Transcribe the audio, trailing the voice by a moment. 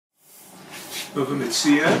Bava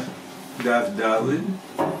Metzia, DAF Dalid.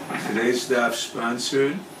 Today's DAF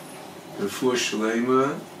sponsored the Refuah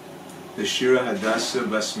Shlema, the Shira Hadassah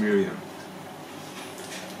Bas Miriam.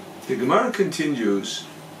 The Gemara continues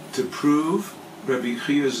to prove Rabbi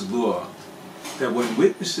Akiva's law that when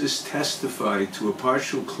witnesses testify to a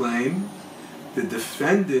partial claim, the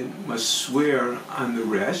defendant must swear on the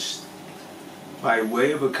rest by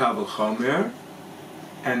way of a Kal V'chomer,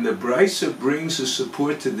 and the Brisa brings a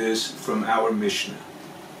support to this from our Mishnah.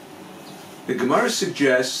 The Gemara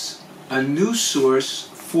suggests a new source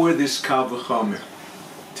for this Kal V'chomer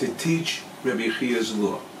to teach Rabbi Akiva's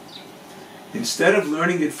law. Instead of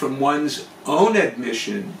learning it from one's own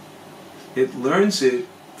admission, it learns it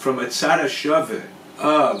from a tzad hashaveh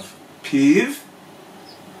of piv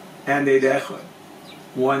and eid echad,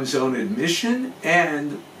 one's own admission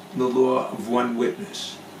and the law of one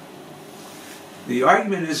witness. The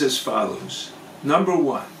argument is as follows. Number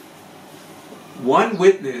one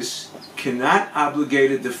witness cannot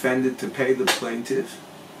obligate a defendant to pay the plaintiff,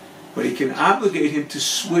 but he can obligate him to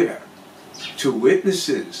swear. Two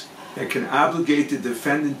witnesses that can obligate the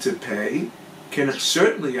defendant to pay can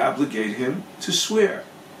certainly obligate him to swear.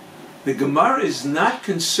 The Gemara is not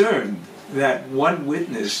concerned that one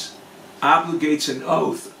witness obligates an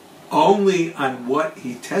oath only on what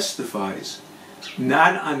he testifies,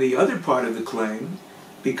 not on the other part of the claim,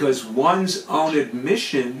 because one's own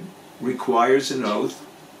admission requires an oath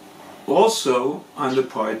also on the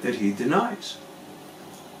part that he denies.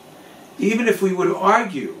 Even if we would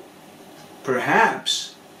argue,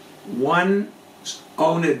 perhaps one's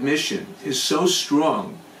own admission is so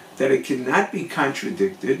strong that it cannot be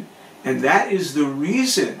contradicted, and that is the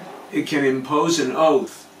reason it can impose an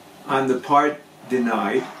oath on the part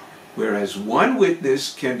denied, whereas one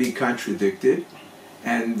witness can be contradicted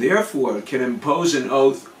and therefore can impose an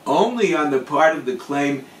oath only on the part of the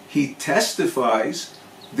claim he testifies.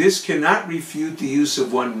 This cannot refute the use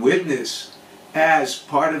of one witness as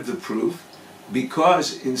part of the proof,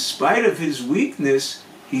 because in spite of his weakness,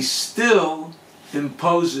 he still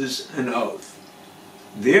imposes an oath.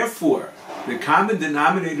 Therefore, the common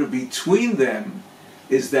denominator between them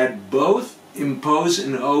is that both impose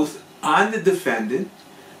an oath on the defendant,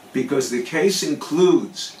 because the case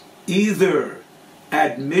includes either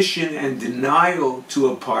admission and denial to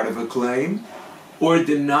a part of a claim, or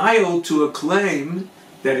denial to a claim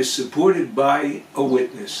that is supported by a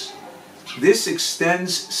witness. This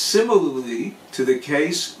extends similarly to the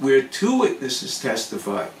case where two witnesses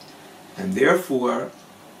testify, and therefore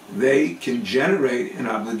they can generate an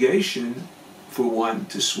obligation for one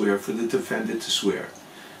to swear, for the defendant to swear.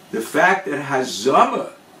 The fact that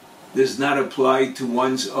hazama does not apply to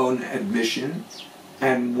one's own admission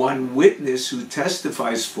and one witness who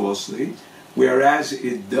testifies falsely, whereas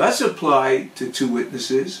it does apply to two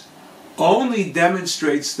witnesses, only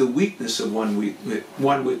demonstrates the weakness of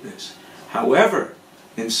one witness. However,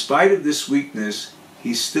 in spite of this weakness,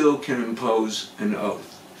 he still can impose an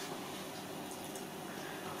oath.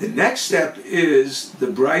 The next step is the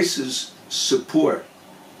Brisa's support.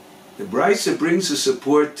 The Brisa brings a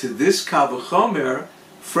support to this Kal V'chomer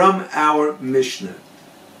from our Mishnah.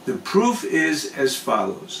 The proof is as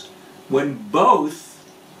follows. When both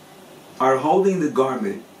are holding the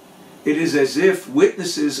garment, it is as if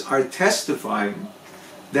witnesses are testifying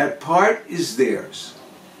that part is theirs,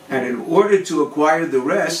 and in order to acquire the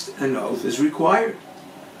rest, an oath is required.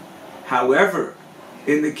 However,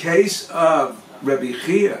 in the case of Rabbi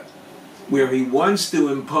Akiva, where he wants to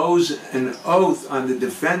impose an oath on the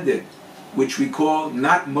defendant, which we call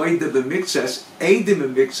not moida b'miktsas, eidim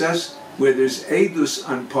b'miktsas, where there's edus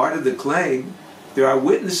on part of the claim, there are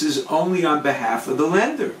witnesses only on behalf of the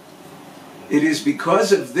lender. It is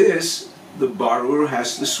because of this the borrower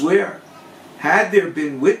has to swear. Had there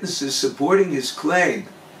been witnesses supporting his claim,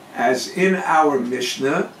 as in our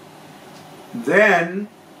Mishnah, then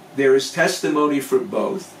there is testimony for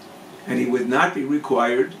both, and he would not be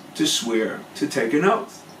required to swear to take an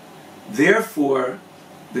oath. Therefore,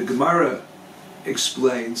 the Gemara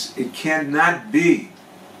explains it cannot be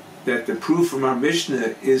that the proof from our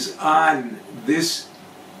Mishnah is on this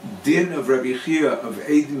din of Rabbi Akiva of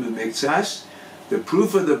Eidim B'miktsas. The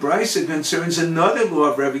proof of the Brisa concerns another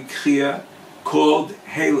law of Rabbi Akiva called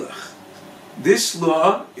Halach. This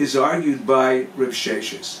law is argued by Rav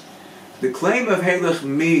Sheshes. The claim of Halach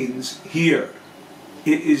means, here,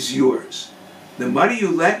 it is yours. The money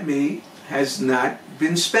you lent me has not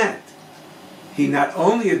been spent. He not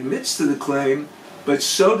only admits to the claim, but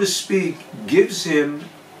so to speak, gives him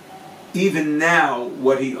even now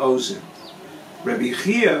what he owes him. Rabbi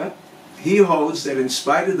Akiva, he holds that in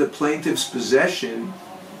spite of the plaintiff's possession,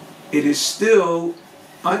 it is still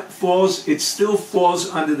still falls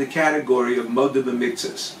under the category of Moda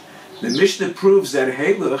B'Miktzas. The Mishnah proves that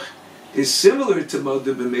Halach is similar to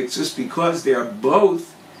Moda B'Miktzas because they are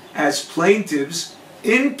both, as plaintiffs,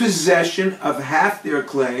 in possession of half their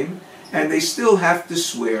claim, and they still have to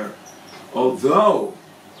swear. Although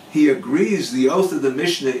he agrees the oath of the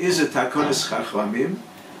Mishnah is a Takonos Chachamim,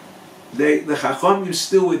 the Chachamim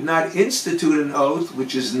still would not institute an oath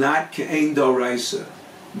which is not Ke'ein Doraisa,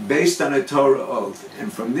 based on a Torah oath.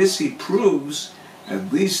 And from this he proves,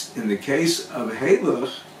 at least in the case of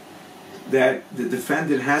Halach, that the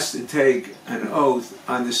defendant has to take an oath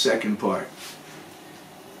on the second part.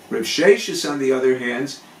 Reb Sheshis, on the other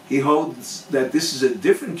hand, he holds that this is a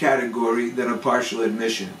different category than a partial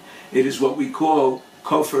admission. It is what we call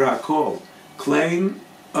Kofer HaKol, claim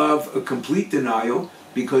of a complete denial,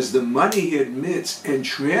 because the money he admits and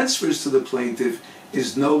transfers to the plaintiff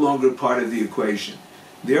is no longer part of the equation.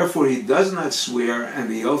 Therefore, he does not swear, and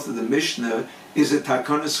the oath of the Mishnah is a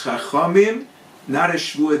Takonos Chachamim, not a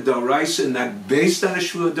Shvua Doraisa, not based on a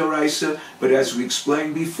Shvua Doraisa, but as we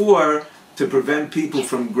explained before, to prevent people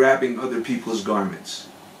from grabbing other people's garments.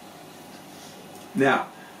 Now,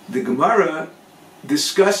 the Gemara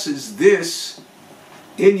discusses this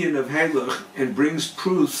inyan of Halach and brings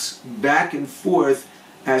proofs back and forth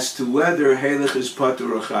as to whether Halach is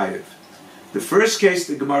Patur or Chayev. The first case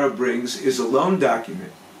the Gemara brings is a loan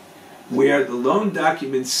document, where the loan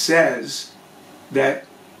document says that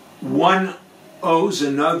one owes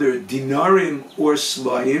another dinarim or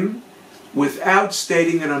slayim without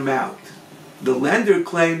stating an amount. The lender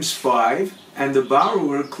claims 5, and the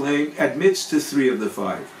borrower admits to 3 of the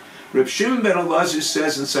 5. Reb Shimon ben Elazar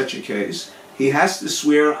says in such a case, he has to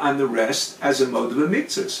swear on the rest as a Moda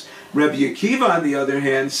B'Miktzas. Rabbi Akiva, on the other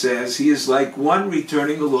hand, says he is like one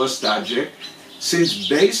returning a lost object, since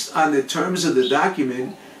based on the terms of the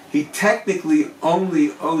document, he technically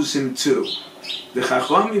only owes him 2. The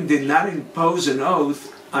Chachamim did not impose an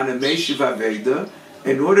oath on a Meishiv Aveda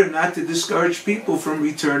in order not to discourage people from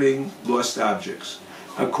returning lost objects.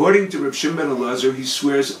 According to Reb Shimon ben Elazar, he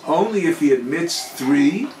swears only if he admits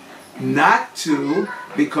 3, not 2,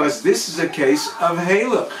 because this is a case of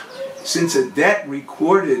Halach, since a debt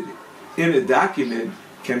recorded in a document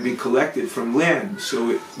can be collected from land.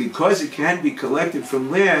 So because it can be collected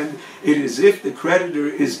from land, it is if the creditor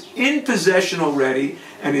is in possession already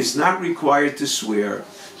and is not required to swear.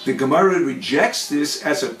 The Gemara rejects this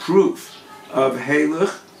as a proof of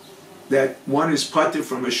Halach, that one is patur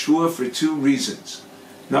from a shua for 2 reasons.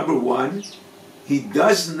 Number 1, he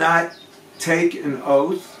does not take an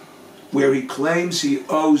oath where he claims he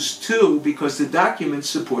owes 2 because the document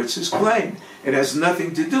supports his claim. It has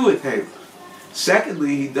nothing to do with Halach.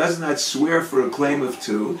 Secondly, he does not swear for a claim of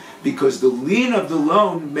 2 because the lien of the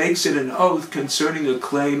loan makes it an oath concerning a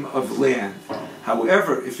claim of land.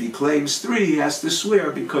 However, if he claims 3, he has to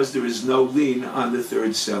swear because there is no lien on the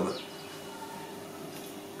third seller.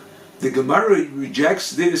 The Gemara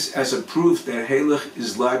rejects this as a proof that Halach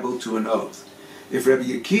is liable to an oath. If Rabbi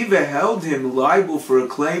Akiva held him liable for a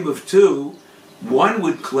claim of 2, one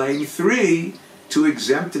would claim 3 to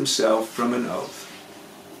exempt himself from an oath.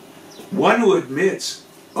 One who admits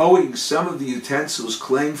owing some of the utensils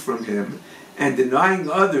claimed from him and denying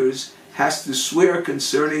others has to swear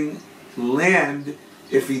concerning land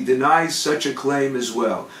if he denies such a claim as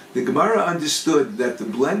well. The Gemara understood that the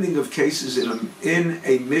blending of cases in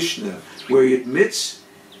a Mishnah where he admits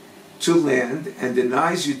to land and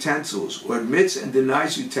denies utensils, or admits and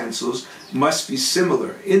denies utensils, must be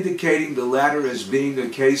similar, indicating the latter as being a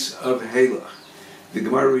case of Halach. The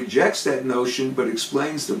Gemara rejects that notion, but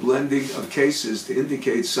explains the blending of cases to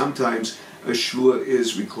indicate sometimes a shvua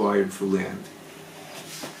is required for land.